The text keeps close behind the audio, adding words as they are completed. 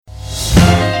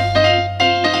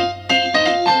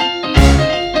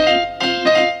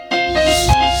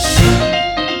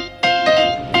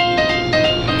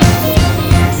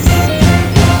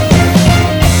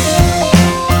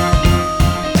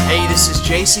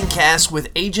Jason Cass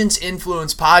with Agents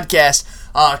Influence Podcast,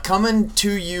 coming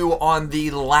to you on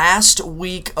the last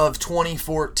week of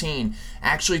 2014.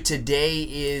 Actually, today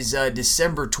is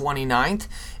December 29th,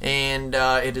 and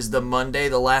it is the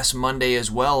last Monday as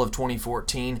well of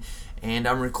 2014. And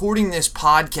I'm recording this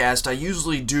podcast. I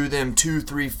usually do them 2,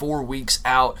 3, 4 weeks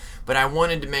out, but I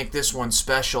wanted to make this one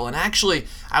special. And actually,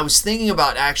 I was thinking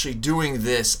about actually doing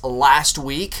this last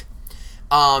week,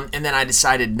 and then I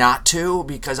decided not to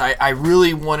because I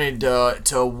really wanted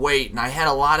to wait. And I had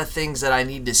a lot of things that I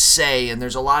need to say, and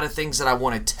there's a lot of things that I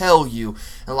want to tell you,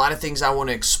 and a lot of things I want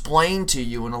to explain to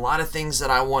you, and a lot of things that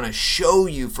I want to show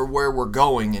you for where we're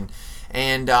going.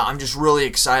 And I'm just really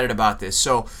excited about this.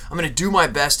 So I'm going to do my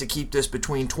best to keep this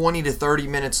between 20 to 30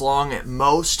 minutes long at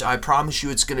most. I promise you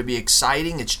it's going to be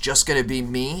exciting. It's just going to be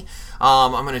me.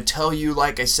 I'm going to tell you,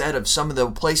 like I said, of some of the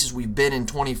places we've been in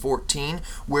 2014,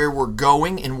 where we're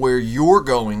going and where you're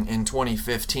going in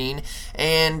 2015.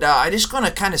 And I'm just going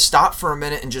to kind of stop for a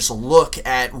minute and just look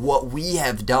at what we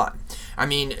have done. I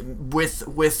mean, with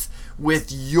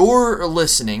your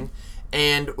listening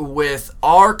and with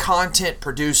our content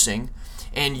producing,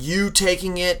 and you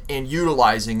taking it and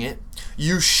utilizing it,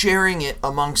 you sharing it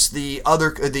amongst the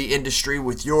industry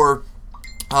with your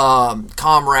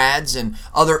comrades and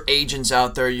other agents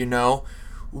out there,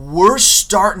 we're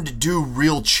starting to do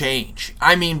real change.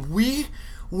 I mean,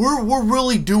 we're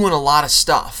really doing a lot of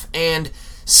stuff. And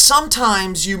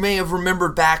sometimes you may have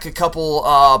remembered back a couple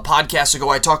podcasts ago,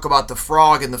 I talked about the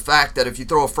frog and the fact that if you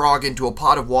throw a frog into a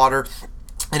pot of water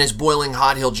and it's boiling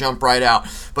hot, he'll jump right out.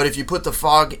 But if you put the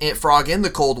frog in the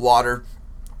cold water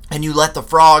and you let the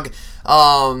frog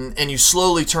and you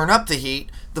slowly turn up the heat,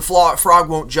 the frog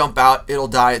won't jump out. It'll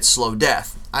die its slow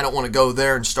death. I don't want to go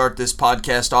there and start this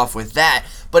podcast off with that,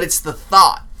 but it's the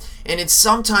thought. And it's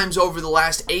sometimes over the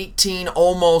last 18,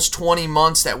 almost 20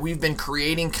 months that we've been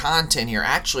creating content here.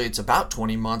 Actually, it's about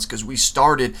 20 months because we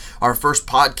started, our first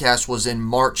podcast was in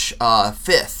March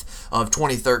 5th of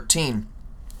 2013.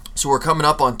 So we're coming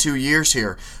up on 2 years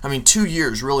here. I mean, 2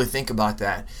 years, really think about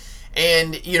that.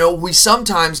 And, we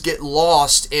sometimes get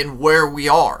lost in where we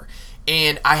are.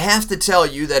 And I have to tell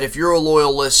you that if you're a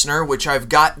loyal listener, which I've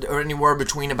got anywhere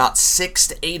between about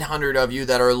 600 to 800 of you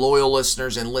that are loyal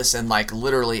listeners and listen like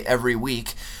literally every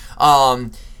week,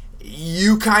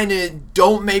 you kind of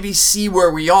don't maybe see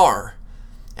where we are.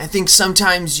 I think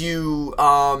sometimes you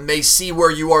may see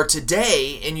where you are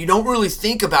today and you don't really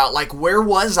think about, like, where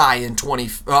was I in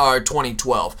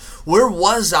 2012? Where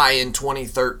was I in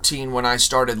 2013 when I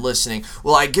started listening?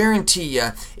 Well, I guarantee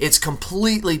you it's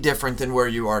completely different than where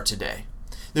you are today.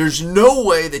 There's no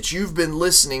way that you've been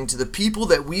listening to the people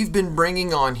that we've been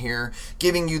bringing on here,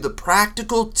 giving you the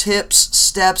practical tips,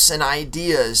 steps, and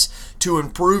ideas to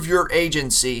improve your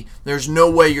agency. There's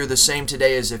no way you're the same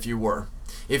today as if you were.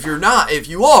 If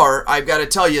you are, I've got to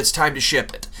tell you it's time to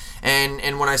ship it.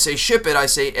 And when I say ship it, I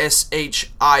say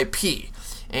SHIP.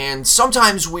 And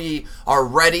sometimes we are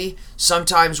ready.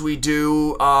 Sometimes we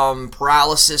do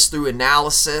paralysis through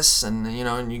analysis.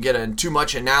 And you get too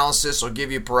much analysis will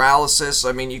give you paralysis.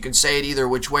 I mean, you can say it either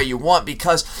which way you want,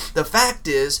 because the fact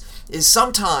is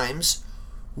sometimes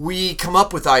we come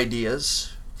up with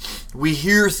ideas. We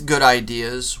hear good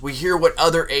ideas. We hear what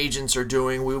other agents are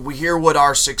doing. We hear what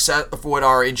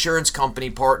our insurance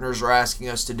company partners are asking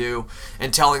us to do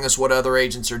and telling us what other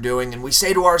agents are doing. And we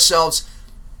say to ourselves,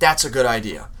 that's a good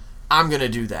idea. I'm going to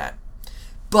do that.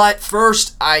 But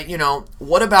first,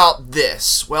 what about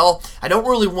this? Well, I don't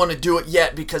really want to do it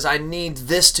yet because I need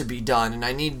this to be done, and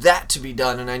I need that to be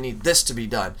done, and I need this to be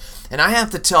done. And I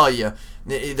have to tell you,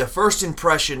 the first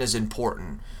impression is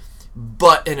important.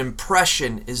 But an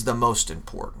impression is the most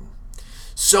important.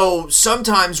 So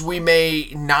sometimes we may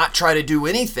not try to do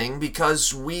anything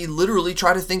because we literally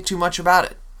try to think too much about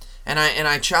it. And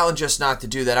I challenge us not to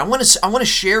do that. I want to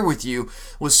share with you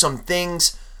some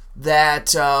things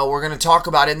that we're going to talk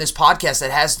about in this podcast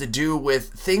that has to do with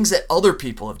things that other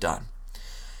people have done.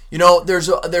 There's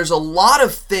a lot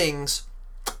of things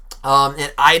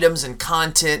and items and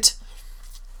content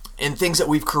and things that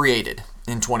we've created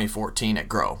in 2014 at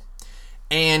Grow.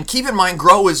 And keep in mind,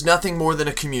 Grow is nothing more than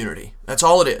a community. That's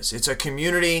all it is. It's a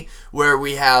community where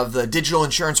we have the Digital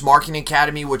Insurance Marketing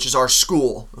Academy, which is our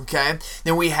school, okay?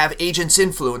 Then we have Agents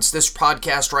Influence, this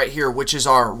podcast right here, which is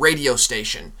our radio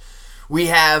station. We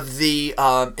have the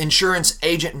Insurance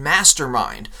Agent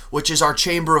Mastermind, which is our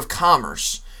Chamber of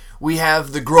Commerce. We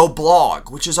have the Grow blog,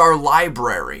 which is our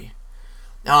library.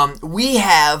 We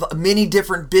have many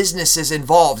different businesses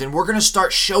involved, and we're going to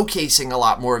start showcasing a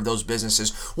lot more of those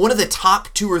businesses. One of the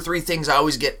top 2 or 3 things I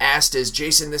always get asked is,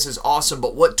 Jason, this is awesome,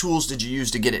 but what tools did you use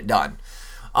to get it done?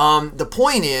 The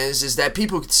point is that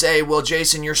people could say, well,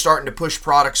 Jason, you're starting to push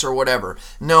products or whatever.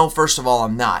 No, first of all,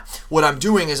 I'm not. What I'm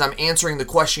doing is I'm answering the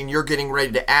question you're getting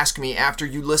ready to ask me after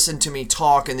you listen to me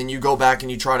talk, and then you go back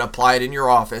and you try to apply it in your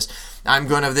office. I'm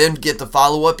going to then get the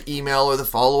follow-up email or the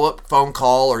follow-up phone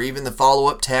call or even the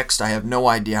follow-up text. I have no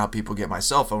idea how people get my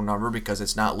cell phone number because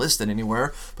it's not listed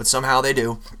anywhere, but somehow they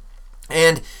do.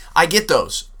 And I get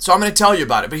those. So I'm going to tell you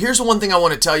about it. But here's the one thing I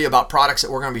want to tell you about products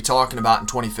that we're going to be talking about in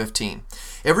 2015.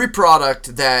 Every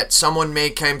product that someone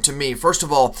may come to me, first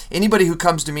of all, anybody who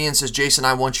comes to me and says, Jason,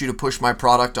 I want you to push my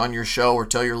product on your show or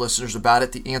tell your listeners about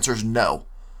it, the answer is no.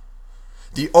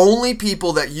 The only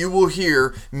people that you will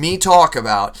hear me talk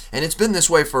about, and it's been this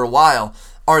way for a while,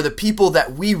 are the people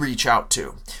that we reach out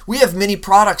to. We have many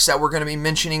products that we're going to be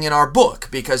mentioning in our book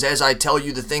because as I tell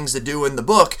you the things to do in the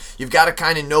book, you've got to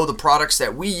kind of know the products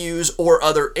that we use or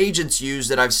other agents use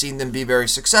that I've seen them be very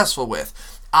successful with.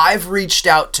 I've reached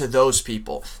out to those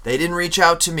people. They didn't reach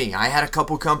out to me. I had a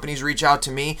couple companies reach out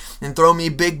to me and throw me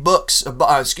big bucks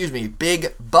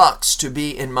to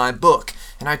be in my book.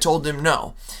 And I told them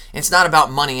no. It's not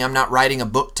about money. I'm not writing a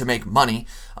book to make money.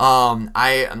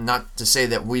 I am not to say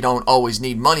that we don't always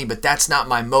need money, but that's not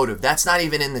my motive. That's not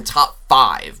even in the top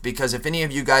 5 because if any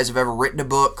of you guys have ever written a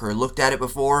book or looked at it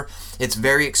before, it's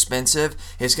very expensive.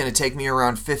 It's going to take me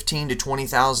around $15,000 to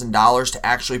 $20,000 to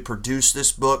actually produce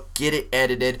this book, get it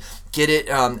edited, get it,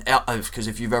 because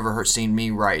if you've ever seen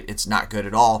me write, it's not good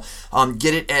at all.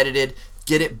 Get it edited,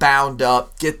 get it bound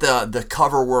up, get the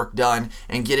cover work done,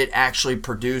 and get it actually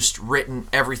produced, written,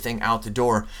 everything out the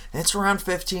door. And it's around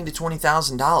 $15,000 to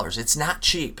 $20,000. It's not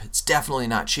cheap. It's definitely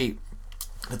not cheap.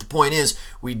 But the point is,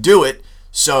 we do it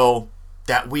so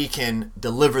that we can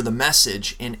deliver the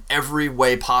message in every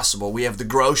way possible. We have the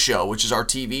Grow Show, which is our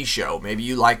TV show. Maybe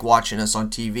you like watching us on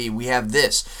TV. We have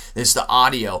this. This is the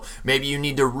audio. Maybe you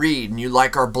need to read and you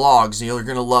like our blogs and you're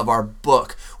going to love our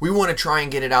book. We want to try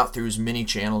and get it out through as many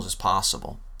channels as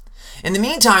possible. In the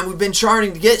meantime, we've been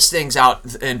trying to get things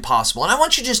out and possible. And I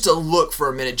want you just to look for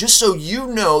a minute, just so you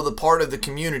know the part of the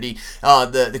community,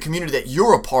 the community that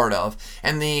you're a part of,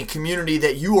 and the community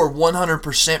that you are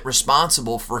 100%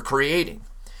 responsible for creating.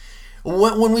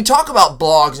 When we talk about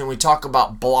blogs and we talk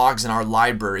about blogs in our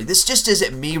library, this just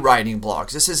isn't me writing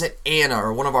blogs. This isn't Anna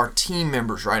or one of our team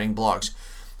members writing blogs.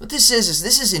 What this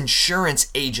is insurance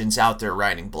agents out there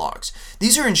writing blogs.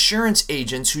 These are insurance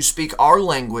agents who speak our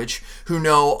language, who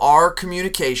know our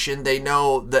communication, they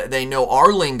know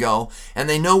our lingo, and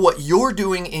they know what you're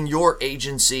doing in your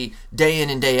agency day in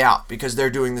and day out because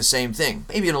they're doing the same thing.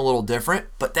 Maybe in a little different,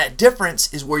 but that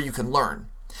difference is where you can learn.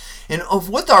 And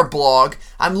with our blog,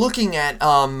 I'm looking at,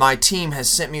 my team has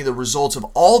sent me the results of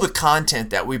all the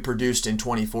content that we produced in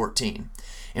 2014.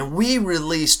 And we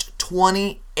released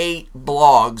 28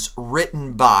 blogs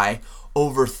written by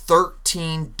over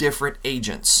 13 different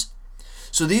agents.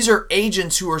 So these are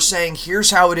agents who are saying,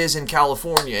 here's how it is in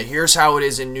California, here's how it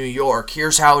is in New York,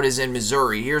 here's how it is in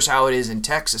Missouri, here's how it is in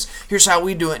Texas, here's how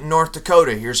we do it in North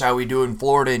Dakota, here's how we do it in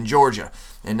Florida and Georgia.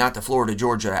 And not the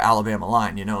Florida-Georgia-Alabama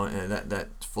line, you know, that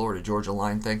Florida-Georgia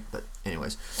line thing. But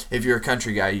anyways, if you're a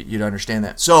country guy, you'd understand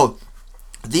that. So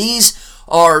these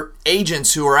are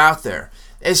agents who are out there.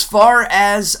 As far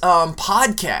as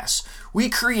podcasts, we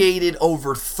created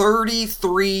over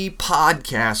 33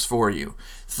 podcasts for you.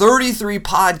 33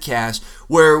 podcasts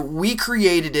where we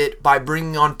created it by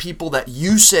bringing on people that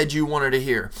you said you wanted to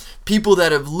hear. People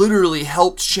that have literally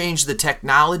helped change the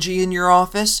technology in your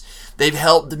office. They've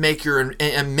helped make your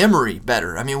memory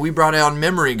better. I mean, we brought on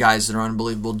memory guys that are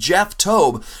unbelievable. Jeff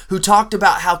Tobe, who talked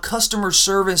about how customer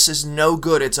service is no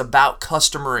good. It's about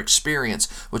customer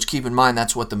experience, which keep in mind,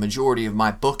 that's what the majority of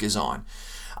my book is on.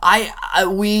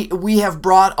 We have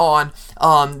brought on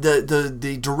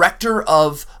the director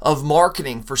of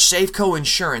marketing for Safeco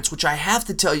Insurance, which I have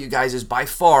to tell you guys is by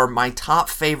far my top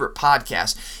favorite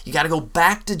podcast. You got to go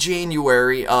back to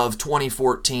January of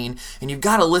 2014 and you've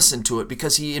got to listen to it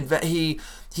because they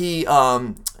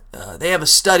have a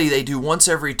study they do once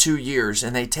every 2 years,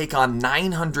 and they take on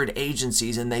 900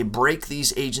 agencies and they break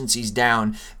these agencies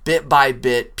down bit by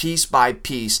bit, piece by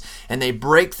piece, and they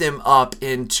break them up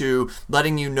into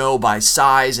letting you know by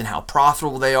size and how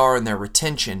profitable they are and their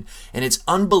retention. And it's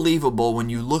unbelievable when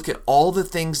you look at all the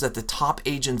things that the top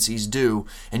agencies do,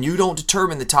 and you don't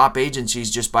determine the top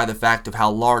agencies just by the fact of how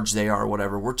large they are or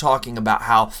whatever. We're talking about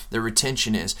how their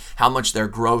retention is, how much their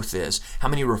growth is, how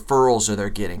many referrals are they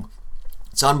getting.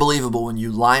 It's unbelievable when you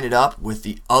line it up with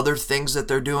the other things that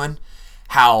they're doing,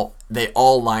 how they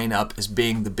all line up as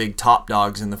being the big top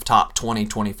dogs in the top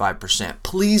 20-25%.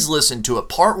 Please listen to it.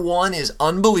 Part 1 is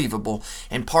unbelievable,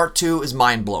 and part 2 is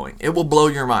mind-blowing. It will blow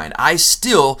your mind. I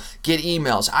still get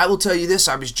emails. I will tell you this,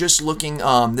 I was just looking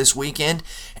this weekend,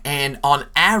 and on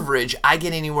average, I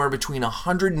get anywhere between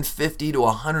 150 to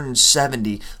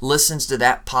 170 listens to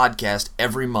that podcast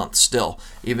every month still,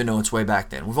 even though it's way back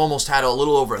then. We've almost had a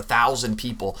little over 1,000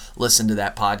 people listen to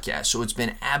that podcast, so it's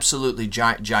been absolutely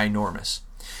ginormous.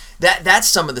 That's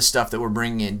some of the stuff that we're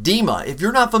bringing in. DEMA, if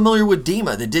you're not familiar with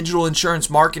DEMA, the Digital Insurance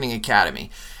Marketing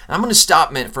Academy, and I'm going to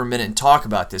stop for a minute and talk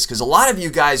about this because a lot of you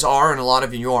guys are and a lot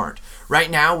of you aren't. Right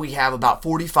now we have about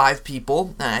 45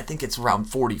 people, and I think it's around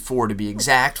 44 to be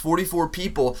exact, 44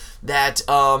 people that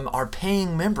are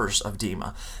paying members of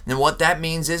DEMA. And what that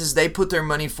means is they put their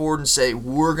money forward and say,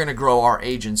 we're going to grow our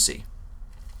agency.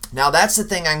 Now that's the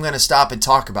thing I'm going to stop and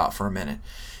talk about for a minute.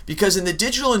 Because in the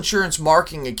Digital Insurance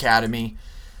Marketing Academy,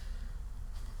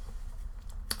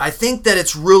 I think that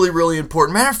it's really, really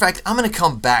important. Matter of fact, I'm going to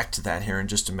come back to that here in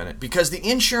just a minute because the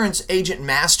Insurance Agent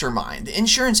Mastermind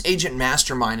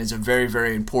is a very,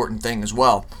 very important thing as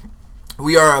well.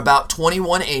 We are about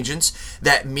 21 agents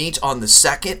that meet on the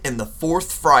 2nd and the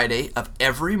 4th Friday of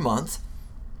every month.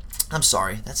 I'm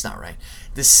sorry, that's not right.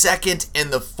 The 2nd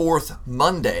and the 4th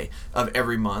Monday of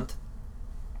every month.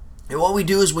 And what we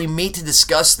do is we meet to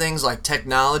discuss things like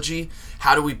technology,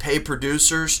 how do we pay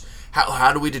producers,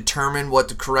 how do we determine what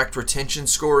the correct retention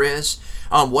score is?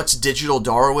 What's digital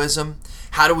Darwinism?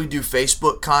 How do we do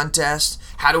Facebook contests?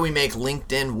 How do we make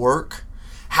LinkedIn work?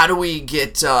 How do we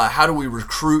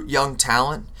recruit young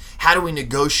talent? How do we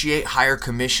negotiate higher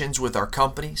commissions with our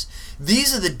companies?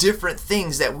 These are the different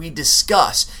things that we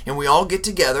discuss, and we all get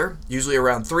together, usually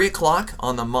around 3 o'clock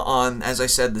on, as I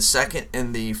said, the 2nd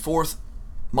and the 4th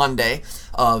Monday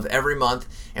of every month,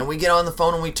 and we get on the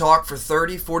phone and we talk for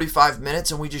 30-45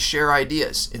 minutes and we just share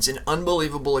ideas. It's an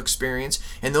unbelievable experience,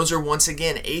 and those are once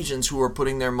again agents who are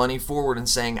putting their money forward and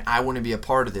saying, I want to be a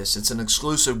part of this. It's an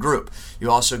exclusive group. You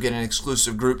also get an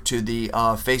exclusive group to the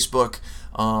Facebook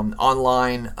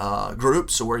online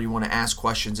group, so where you want to ask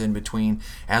questions in between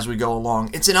as we go along.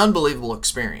 It's an unbelievable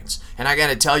experience, and I got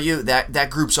to tell you that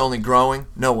group's only growing.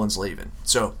 No one's leaving,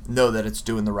 so know that it's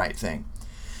doing the right thing.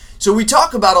 So we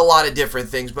talk about a lot of different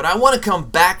things, but I want to come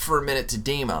back for a minute to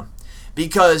DEMA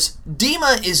because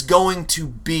DEMA is going to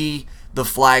be the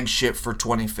flagship for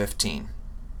 2015.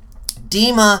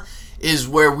 DEMA is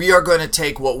where we are going to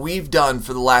take what we've done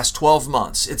for the last 12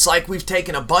 months. It's like we've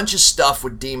taken a bunch of stuff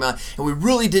with DEMA and we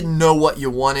really didn't know what you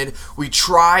wanted. We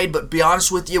tried, but be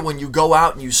honest with you, when you go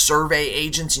out and you survey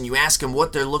agents and you ask them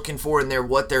what they're looking for and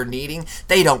what they're needing,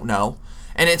 they don't know.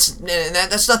 And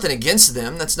that's nothing against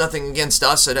them. That's nothing against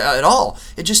us at all.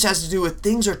 It just has to do with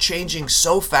things are changing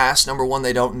so fast. Number one,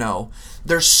 they don't know.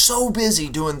 They're so busy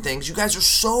doing things. You guys are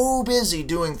so busy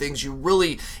doing things.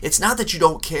 It's not that you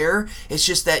don't care. It's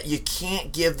just that you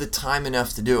can't give the time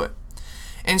enough to do it.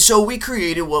 And so we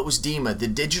created what was DEMA, the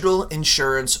Digital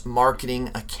Insurance Marketing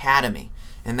Academy.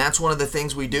 And that's one of the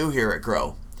things we do here at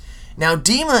Grow. Now,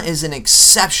 DEMA is an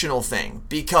exceptional thing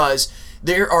because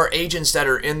there are agents that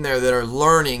are in there that are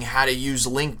learning how to use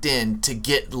LinkedIn to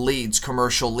get leads,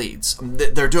 commercial leads.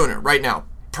 They're doing it right now,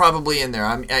 probably in there.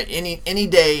 Any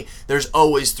day, there's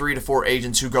always 3 to 4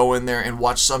 agents who go in there and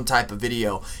watch some type of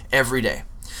video every day.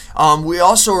 We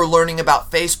also are learning about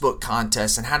Facebook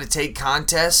contests and how to take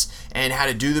contests and how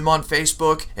to do them on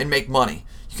Facebook and make money.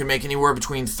 You can make anywhere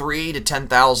between $3,000 to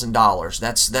 $10,000.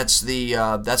 That's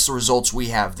the results we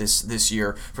have this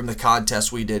year from the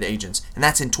contest we did, agents, and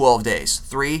that's in 12 days.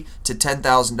 $3,000 to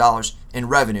 $10,000 in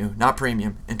revenue, not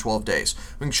premium, in 12 days.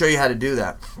 We can show you how to do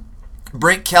that.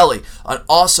 Brent Kelly, an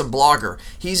awesome blogger.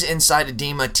 He's inside of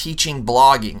DEMA teaching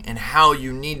blogging and how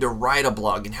you need to write a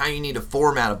blog and how you need to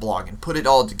format a blog and put it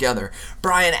all together.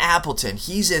 Brian Appleton,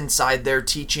 he's inside there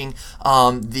teaching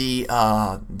the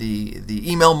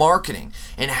email marketing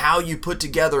and how you put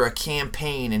together a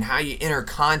campaign and how you enter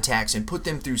contacts and put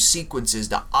them through sequences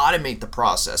to automate the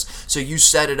process. So you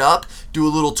set it up, do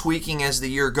a little tweaking as the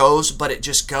year goes, but it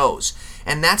just goes.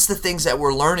 And that's the things that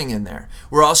we're learning in there.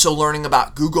 We're also learning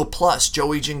about Google+.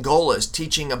 Joey Gingola is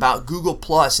teaching about Google+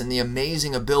 and the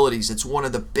amazing abilities. It's one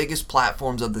of the biggest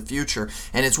platforms of the future,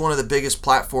 and it's one of the biggest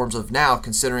platforms of now,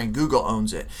 considering Google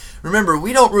owns it. Remember,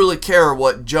 we don't really care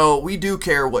what we do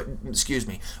care what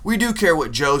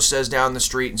Joe says down the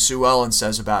street and Sue Ellen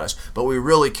says about us, but we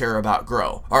really care about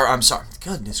Grow. Or, I'm sorry,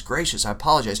 goodness gracious, I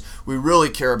apologize. We really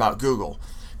care about Google.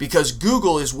 because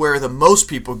Google is where the most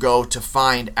people go to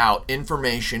find out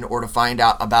information or to find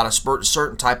out about a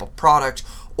certain type of product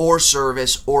or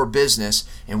service or business,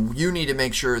 and you need to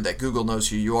make sure that Google knows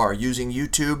who you are. Using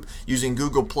YouTube, using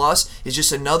Google Plus is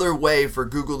just another way for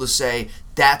Google to say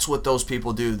that's what those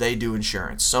people do. They do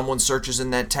insurance. Someone searches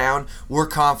in that town, we're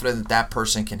confident that that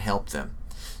person can help them.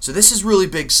 So this is really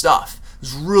big stuff.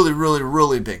 It's really, really,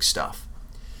 really big stuff.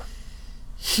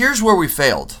 Here's where we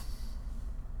failed.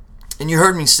 And you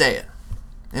heard me say it.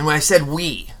 And when I said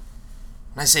we,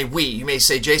 when I say we, you may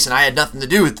say, Jason, I had nothing to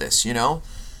do with this, You're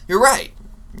right.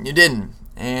 You didn't.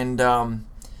 And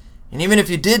even if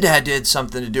you did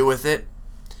something to do with it,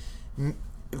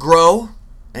 Grow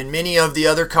and many of the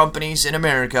other companies in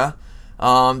America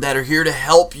that are here to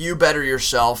help you better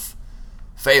yourself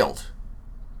failed.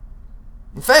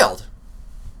 And failed.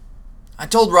 I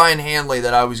told Ryan Hanley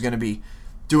that I was going to be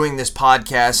doing this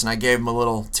podcast, and I gave him a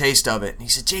little taste of it. And he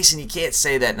said, Jason, you can't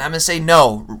say that. And I'm going to say,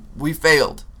 no, we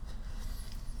failed.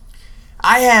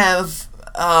 I have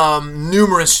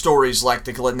numerous stories like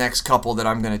the next couple that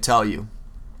I'm going to tell you.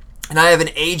 And I have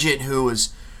an agent who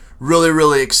was really,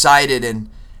 really excited and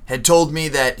had told me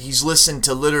that he's listened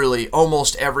to literally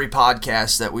almost every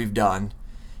podcast that we've done.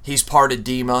 He's part of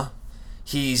DEMA.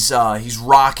 He's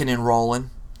rocking and rolling.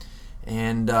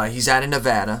 And he's out of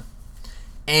Nevada.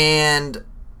 And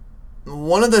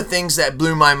one of the things that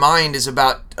blew my mind is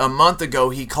about a month ago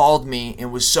he called me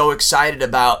and was so excited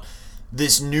about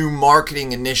this new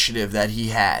marketing initiative that he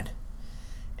had.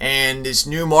 And this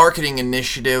new marketing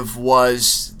initiative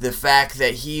was the fact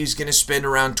that he's going to spend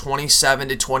around $2,700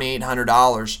 to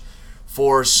 $2,800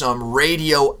 for some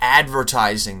radio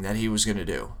advertising that he was going to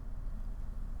do.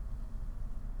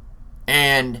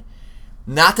 And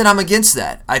not that I'm against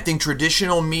that. I think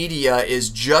traditional media is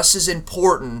just as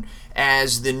important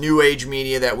as the new age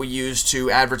media that we use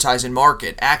to advertise and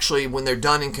market. Actually, when they're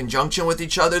done in conjunction with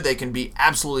each other, they can be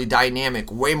absolutely dynamic,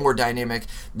 way more dynamic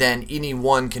than any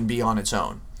one can be on its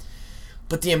own.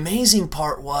 But the amazing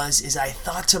part is I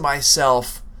thought to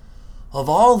myself, of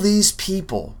all these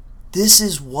people, this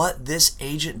is what this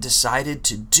agent decided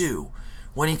to do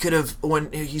when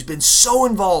he's been so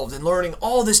involved in learning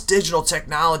all this digital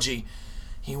technology.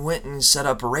 He went and set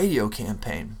up a radio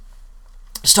campaign.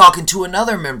 I was talking to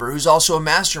another member who's also a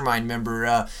mastermind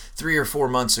member 3 or 4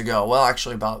 months ago. Well,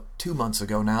 actually about 2 months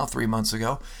ago now, 3 months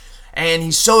ago. And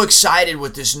he's so excited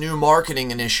with this new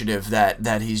marketing initiative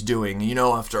that he's doing,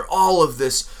 after all of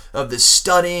this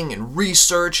studying and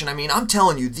research. And I mean, I'm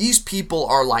telling you, these people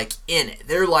are like in it.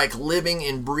 They're like living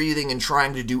and breathing and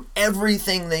trying to do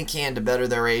everything they can to better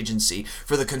their agency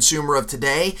for the consumer of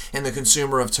today and the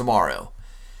consumer of tomorrow.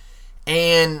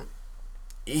 And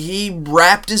he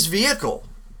wrapped his vehicle.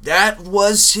 That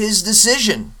was his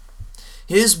decision.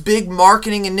 His big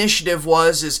marketing initiative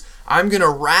is I'm going to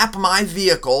wrap my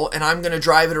vehicle and I'm going to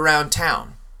drive it around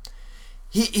town.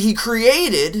 He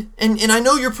created, and I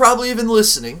know you're probably even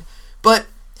listening, but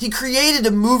he created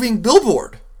a moving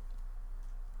billboard.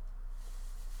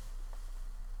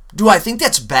 Do I think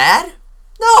that's bad?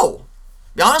 No. To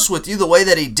be honest with you, the way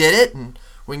that he did it, and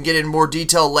we can get in more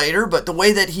detail later, but the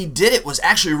way that he did it was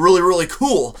actually really, really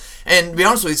cool. And to be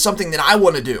honest with you, it's something that I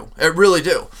want to do. I really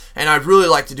do. And I'd really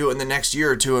like to do it in the next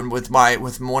year or two and with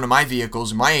one of my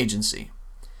vehicles in my agency.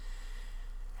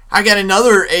 I got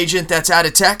another agent that's out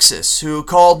of Texas who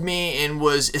called me and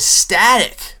was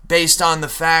ecstatic based on the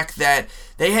fact that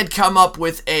they had come up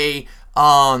with a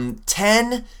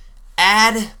 10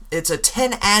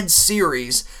 ad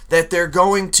series that they're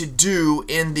going to do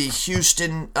in the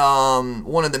Houston,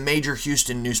 one of the major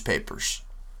Houston newspapers.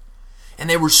 And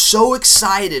they were so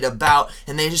excited about,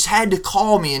 and they just had to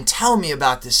call me and tell me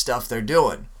about this stuff they're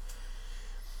doing.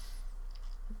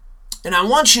 And I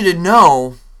want you to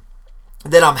know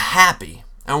that I'm happy.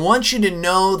 I want you to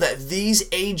know that these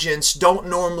agents don't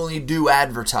normally do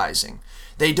advertising.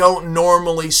 They don't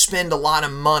normally spend a lot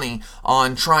of money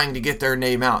on trying to get their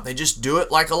name out. They just do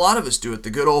it like a lot of us do it. The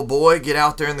good old boy, get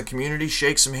out there in the community,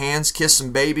 shake some hands, kiss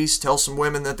some babies, tell some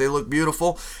women that they look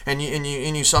beautiful, and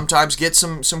you sometimes get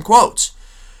some quotes.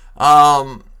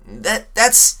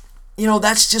 That's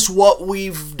just what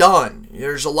we've done.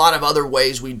 There's a lot of other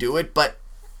ways we do it, but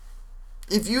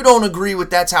if you don't agree with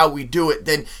that's how we do it,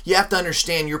 then you have to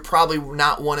understand you're probably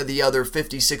not one of the other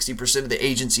 50-60% of the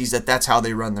agencies that's how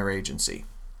they run their agency.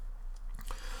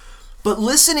 But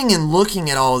listening and looking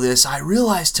at all this, I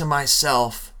realized to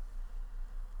myself,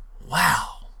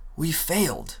 wow, we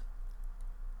failed.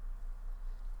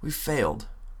 We failed.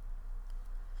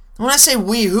 When I say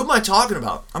we, who am I talking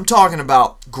about? I'm talking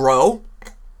about Grow.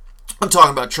 I'm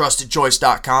talking about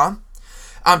TrustedChoice.com.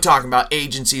 I'm talking about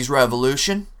Agencies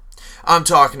Revolution. I'm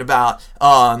talking about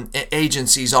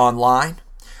agencies online.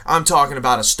 I'm talking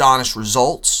about Astonished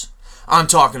Results. I'm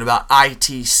talking about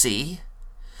ITC.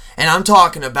 And I'm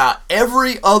talking about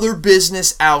every other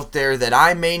business out there that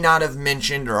I may not have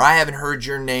mentioned or I haven't heard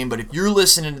your name, but if you're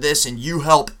listening to this and you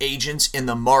help agents in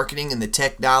the marketing and the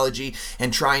technology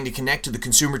and trying to connect to the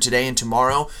consumer today and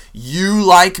tomorrow, you,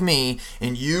 like me,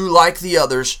 and you, like the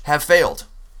others, have failed.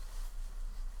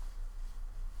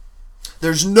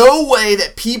 There's no way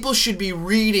that people should be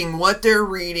reading what they're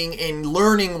reading and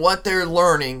learning what they're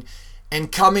learning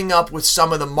and coming up with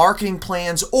some of the marketing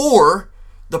plans or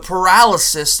the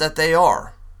paralysis that they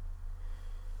are.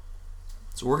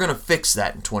 So we're going to fix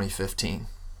that in 2015.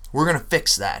 We're going to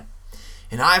fix that.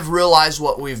 And I've realized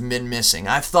what we've been missing.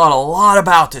 I've thought a lot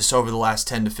about this over the last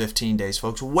 10 to 15 days,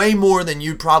 folks. Way more than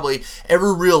you'd probably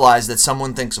ever realize that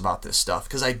someone thinks about this stuff.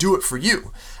 Because I do it for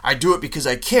you. I do it because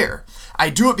I care. I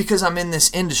do it because I'm in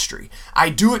this industry. I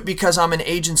do it because I'm an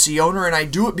agency owner, and I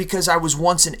do it because I was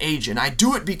once an agent. I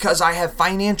do it because I have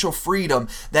financial freedom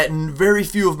that very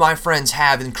few of my friends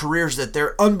have in careers that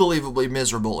they're unbelievably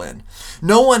miserable in.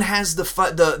 No one has the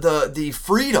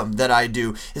freedom that I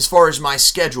do as far as my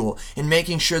schedule and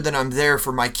making sure that I'm there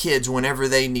for my kids whenever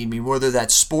they need me, whether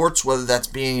that's sports, whether that's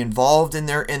being involved in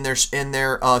their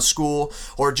school,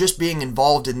 or just being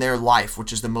involved in their life,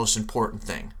 which is the most important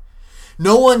thing.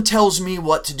 No one tells me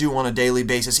what to do on a daily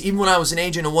basis. Even when I was an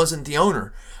agent and wasn't the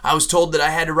owner, I was told that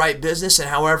I had to write business, and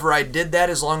however I did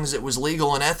that, as long as it was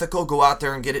legal and ethical, go out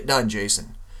there and get it done,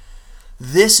 Jason.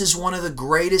 This is one of the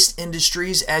greatest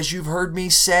industries, as you've heard me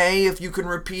say, if you can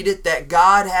repeat it, that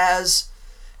God has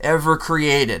ever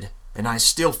created. And I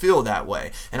still feel that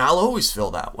way, and I'll always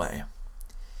feel that way.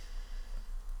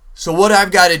 So what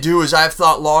I've got to do is I've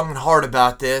thought long and hard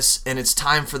about this, and it's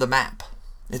time for the map.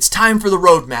 It's time for the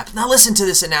roadmap. Now listen to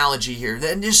this analogy here.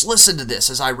 Then just listen to this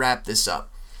as I wrap this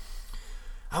up.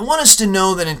 I want us to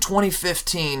know that in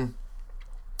 2014,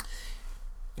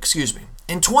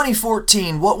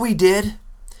 what we did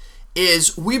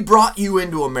is we brought you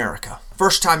into America.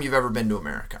 First time you've ever been to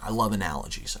America. I love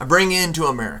analogies. I bring you into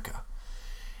America.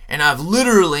 And I've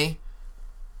literally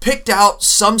picked out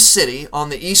some city on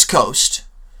the East Coast,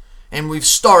 and we've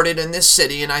started in this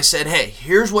city, and I said, hey,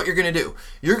 here's what you're going to do.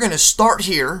 You're going to start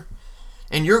here,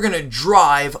 and you're going to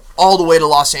drive all the way to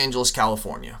Los Angeles,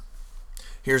 California.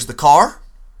 Here's the car.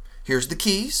 Here's the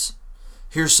keys.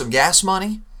 Here's some gas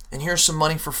money, and here's some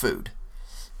money for food.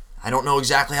 I don't know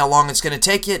exactly how long it's going to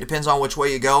take you. It depends on which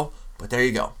way you go, but there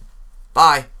you go.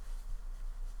 Bye.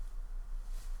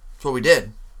 That's what we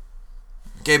did.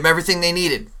 Gave them everything they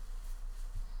needed,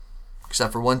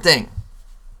 except for one thing.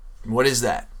 And what is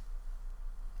that?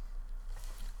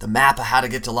 The map of how to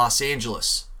get to Los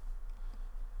Angeles.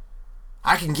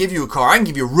 I can give you a car. I can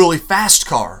give you a really fast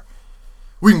car.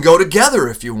 We can go together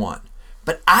if you want.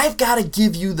 But I've got to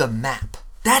give you the map.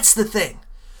 That's the thing.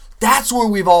 That's where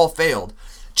we've all failed.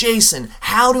 Jason,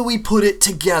 how do we put it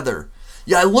together?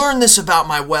 Yeah, I learned this about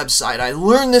my website. I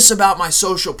learned this about my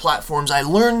social platforms. I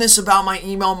learned this about my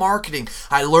email marketing.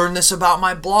 I learned this about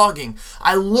my blogging.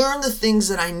 I learned the things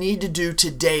that I need to do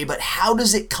today, but how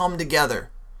does it come together?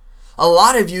 A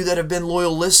lot of you that have been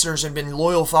loyal listeners and been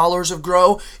loyal followers of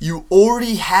Grow, you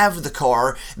already have the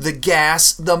car, the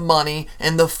gas, the money,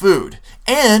 and the food,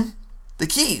 and the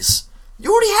keys.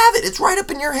 You already have it. It's right up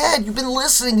in your head. You've been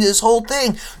listening to this whole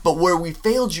thing. But where we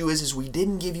failed you is we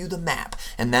didn't give you the map.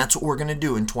 And that's what we're going to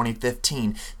do in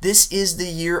 2015. This is the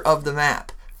year of the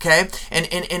map. Okay? And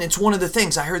it's one of the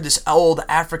things. I heard this old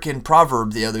African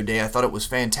proverb the other day. I thought it was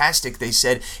fantastic. They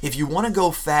said, if you want to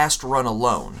go fast, run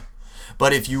alone.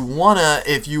 But if you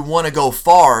wanna go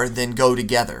far, then go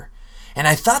together. And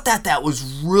I thought that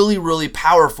was really, really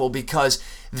powerful, because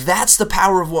that's the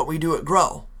power of what we do at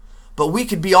Grow. But we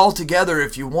could be all together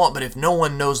if you want, but if no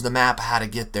one knows the map of how to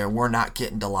get there, we're not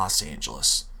getting to Los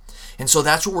Angeles. And so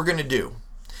that's what we're going to do.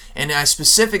 And I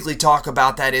specifically talk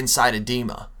about that inside of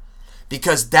DEMA,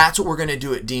 because that's what we're going to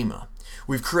do at DEMA.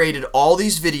 We've created all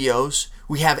these videos.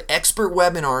 We have expert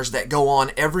webinars that go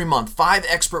on every month. 5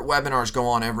 expert webinars go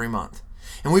on every month.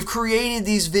 And we've created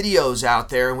these videos out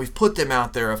there, and we've put them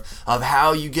out there of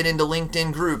how you get into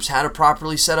LinkedIn groups, how to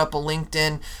properly set up a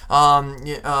LinkedIn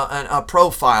a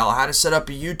profile, how to set up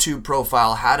a YouTube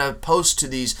profile, how to post to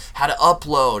these, how to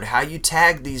upload, how you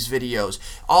tag these videos.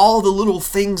 All the little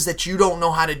things that you don't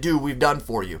know how to do, we've done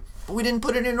for you. But we didn't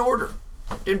put it in order.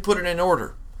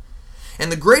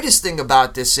 And the greatest thing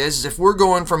about this is if we're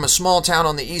going from a small town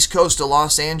on the East Coast to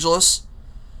Los Angeles,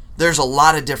 there's a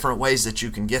lot of different ways that you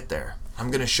can get there. I'm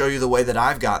going to show you the way that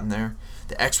I've gotten there.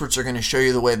 The experts are going to show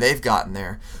you the way they've gotten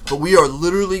there. But we are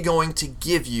literally going to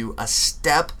give you a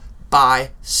step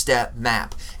step-by-step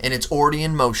map, and it's already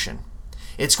in motion.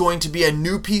 It's going to be a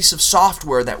new piece of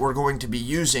software that we're going to be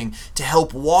using to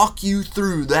help walk you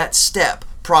through that step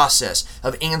process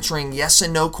of answering yes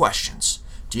and no questions.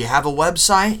 Do you have a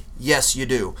website? Yes, you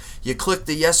do. You click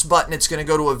the yes button, it's going to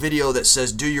go to a video that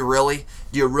says, do you really?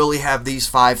 Do you really have these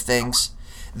 5 things?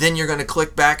 Then you're going to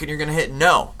click back and you're going to hit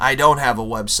no, I don't have a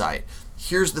website.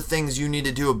 Here's the things you need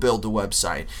to do to build a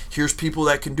website. Here's people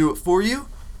that can do it for you,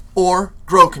 or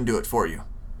Grow can do it for you.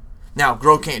 Now,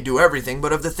 Grow can't do everything,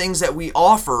 but of the things that we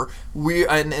offer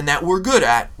and that we're good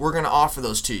at, we're going to offer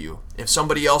those to you. If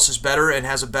somebody else is better and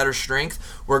has a better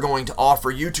strength, we're going to offer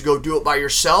you to go do it by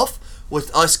yourself,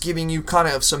 with us giving you kind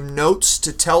of some notes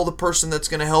to tell the person that's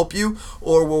going to help you,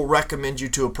 or we'll recommend you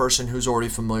to a person who's already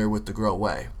familiar with the Grow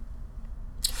way.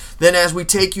 Then as we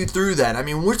take you through that, I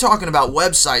mean, we're talking about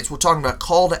websites, we're talking about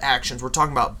call to actions, we're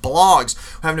talking about blogs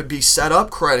having to be set up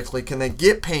correctly. Can they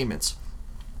get payments?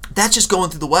 That's just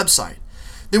going through the website.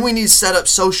 Then we need to set up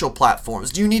social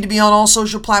platforms. Do you need to be on all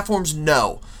social platforms?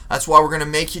 No. That's why we're going to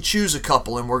make you choose a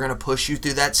couple, and we're going to push you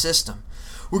through that system.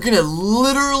 We're going to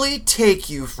literally take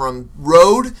you from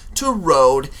road to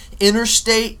road,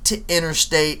 interstate to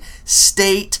interstate,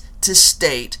 state to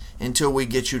state, until we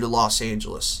get you to Los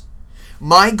Angeles.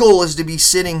 My goal is to be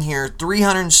sitting here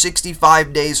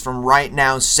 365 days from right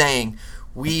now saying,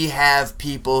 we have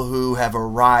people who have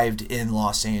arrived in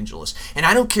Los Angeles. And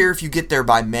I don't care if you get there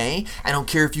by May. I don't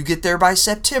care if you get there by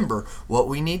September. What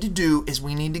we need to do is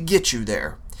we need to get you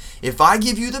there. If I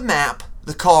give you the map,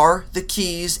 the car, the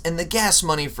keys, and the gas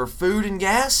money for food and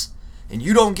gas, and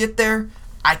you don't get there,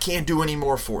 I can't do any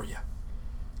more for you.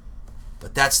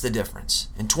 But that's the difference.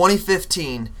 In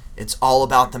 2015, it's all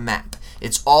about the map.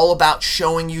 It's all about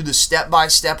showing you the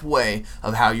step-by-step way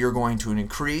of how you're going to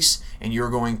increase and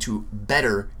you're going to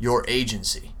better your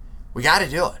agency. We got to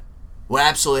do it. We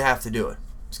absolutely have to do it.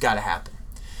 It's got to happen.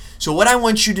 So what I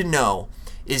want you to know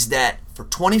is that for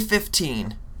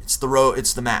 2015, it's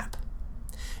the map.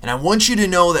 And I want you to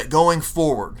know that going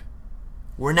forward,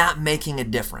 we're not making a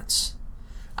difference.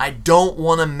 I don't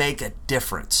want to make a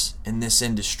difference in this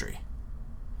industry.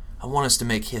 I want us to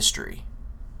make history.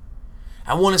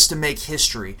 I want us to make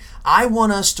history. I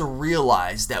want us to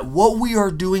realize that what we are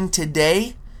doing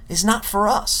today is not for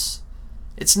us.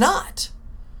 It's not.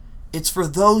 It's for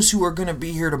those who are going to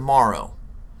be here tomorrow.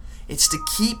 It's to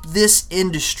keep this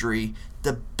industry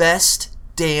the best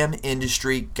damn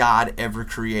industry God ever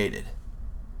created.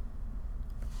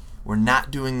 We're not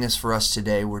doing this for us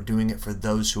today. We're doing it for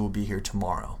those who will be here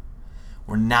tomorrow.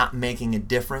 We're not making a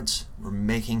difference. We're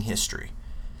making history.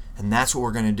 And that's what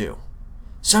we're going to do.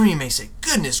 Some of you may say,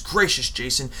 goodness gracious,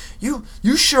 Jason, you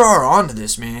sure are onto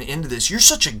this, man, into this. You're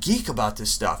such a geek about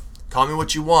this stuff. Call me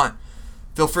what you want.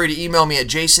 Feel free to email me at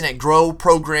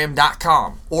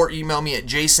jason@growprogram.com or email me at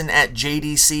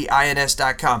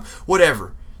jason@jdcins.com.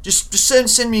 Whatever. Just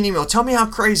send me an email. Tell me how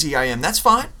crazy I am. That's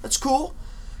fine. That's cool.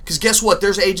 Because guess what?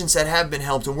 There's agents that have been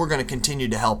helped, and we're going to continue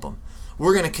to help them.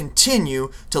 We're going to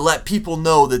continue to let people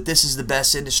know that this is the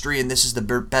best industry and this is the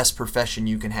best profession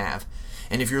you can have.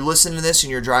 And if you're listening to this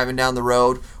and you're driving down the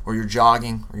road, or you're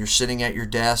jogging, or you're sitting at your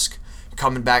desk,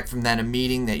 coming back from that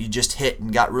meeting that you just hit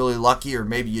and got really lucky, or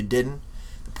maybe you didn't,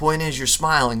 the point is you're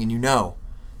smiling and you know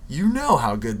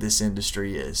how good this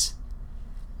industry is.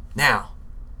 Now,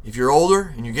 if you're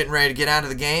older and you're getting ready to get out of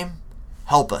the game,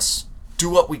 help us. Do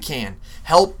what we can.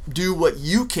 Help do what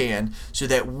you can so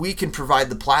that we can provide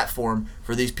the platform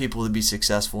for these people to be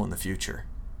successful in the future.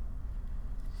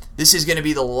 This is going to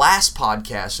be the last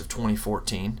podcast of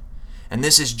 2014, and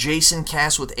this is Jason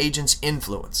Cass with Agents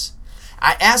Influence.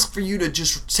 I ask for you to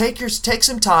just take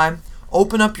some time,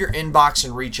 open up your inbox,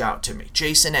 and reach out to me,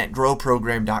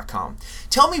 jason@growprogram.com.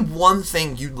 Tell me one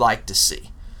thing you'd like to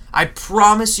see. I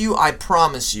promise you, I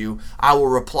will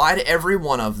reply to every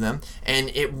one of them, and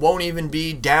it won't even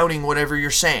be doubting whatever you're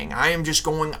saying. I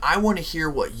want to hear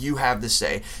what you have to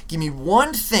say. Give me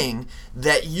one thing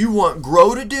that you want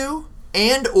Grow to do,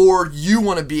 and or you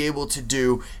want to be able to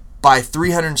do by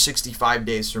 365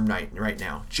 days from right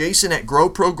now.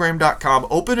 Jason@growprogram.com.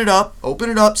 Open it up,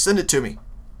 send it to me.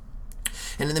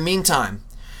 And in the meantime,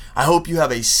 I hope you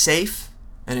have a safe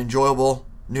and enjoyable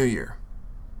New Year.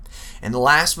 And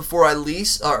last but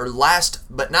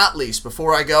not least,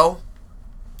 before I go,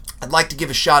 I'd like to give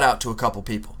a shout out to a couple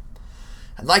people.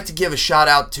 I'd like to give a shout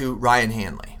out to Ryan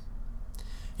Hanley.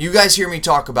 You guys hear me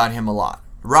talk about him a lot.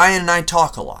 Ryan and I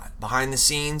talk a lot. Behind the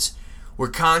scenes, we're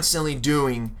constantly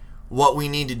doing what we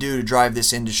need to do to drive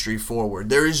this industry forward.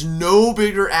 There is no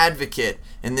bigger advocate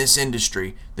in this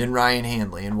industry than Ryan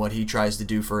Hanley and what he tries to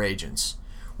do for agents.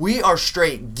 We are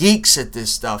straight geeks at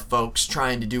this stuff, folks,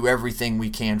 trying to do everything we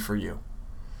can for you.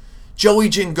 Joey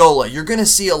Giangola, you're going to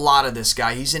see a lot of this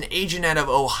guy. He's an agent out of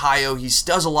Ohio. He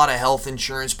does a lot of health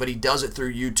insurance, but he does it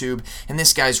through YouTube. And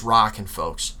this guy's rocking,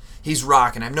 folks. He's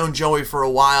rocking. I've known Joey for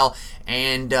a while,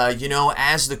 and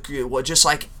just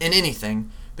like in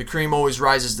anything, the cream always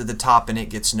rises to the top and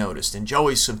it gets noticed. And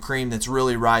Joey's some cream that's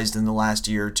really rised in the last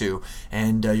year or two,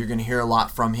 and you're going to hear a lot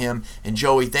from him. And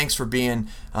Joey, thanks for being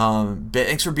a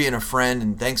friend,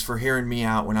 and thanks for hearing me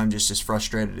out when I'm just as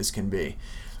frustrated as can be.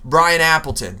 Brian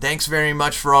Appleton, thanks very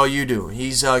much for all you do.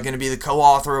 He's going to be the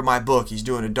co-author of my book. He's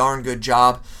doing a darn good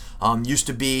job. Used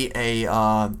to be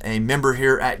a member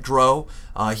here at Grow.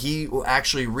 He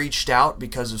actually reached out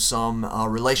because of some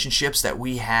relationships that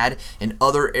we had in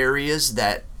other areas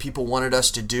that people wanted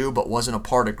us to do but wasn't a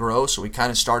part of Grow, so we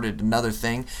kind of started another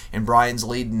thing, and Brian's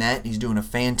leading that, and he's doing a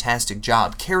fantastic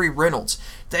job. Kerry Reynolds,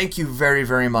 thank you very,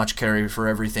 very much, Kerry, for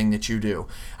everything that you do.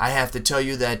 I have to tell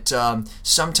you that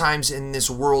sometimes in this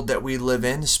world that we live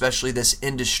in, especially this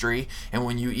industry, and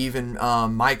when you even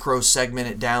micro-segment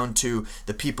it down to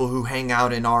the people who hang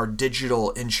out in our digital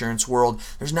insurance world,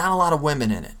 there's not a lot of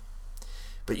women in it.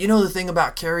 But you know the thing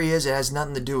about Kerry is it has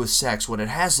nothing to do with sex. What it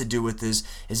has to do with is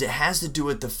it has to do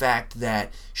with the fact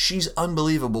that she's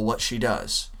unbelievable what she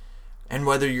does. And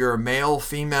whether you're a male,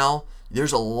 female,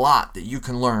 there's a lot that you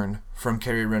can learn from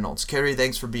Kerry Reynolds. Kerry,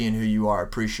 thanks for being who you are.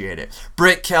 Appreciate it.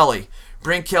 Brent Kelly.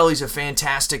 Brent Kelly's a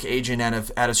fantastic agent out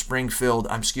of out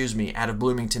of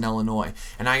Bloomington, Illinois.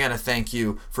 And I got to thank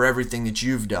you for everything that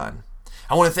you've done.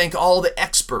 I want to thank all the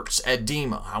experts at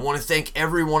DEMA. I want to thank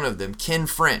every one of them. Ken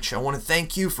French, I want to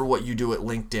thank you for what you do at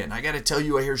LinkedIn. I got to tell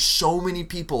you, I hear so many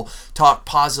people talk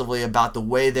positively about the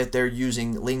way that they're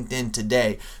using LinkedIn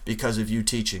today because of you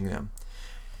teaching them.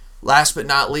 Last but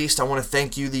not least, I want to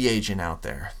thank you, the agent out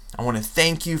there. I want to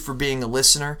thank you for being a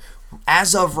listener.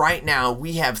 As of right now,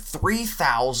 we have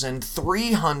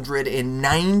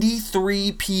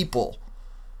 3,393 people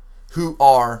who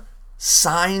are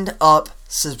signed up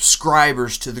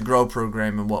subscribers to the Grow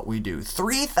program and what we do.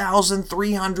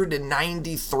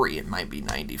 3,393. It might be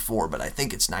 94, but I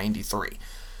think it's 93.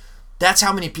 That's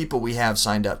how many people we have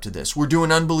signed up to this. We're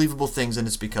doing unbelievable things, and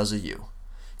it's because of you.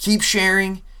 Keep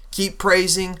sharing, keep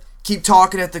praising, keep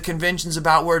talking at the conventions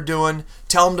about what we're doing.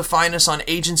 Tell them to find us on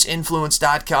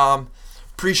agentsinfluence.com.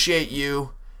 Appreciate you,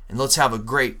 and let's have a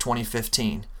great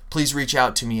 2015. Please reach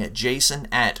out to me at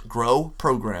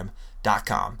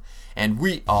jason@growprogram.com. And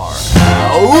we are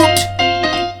out.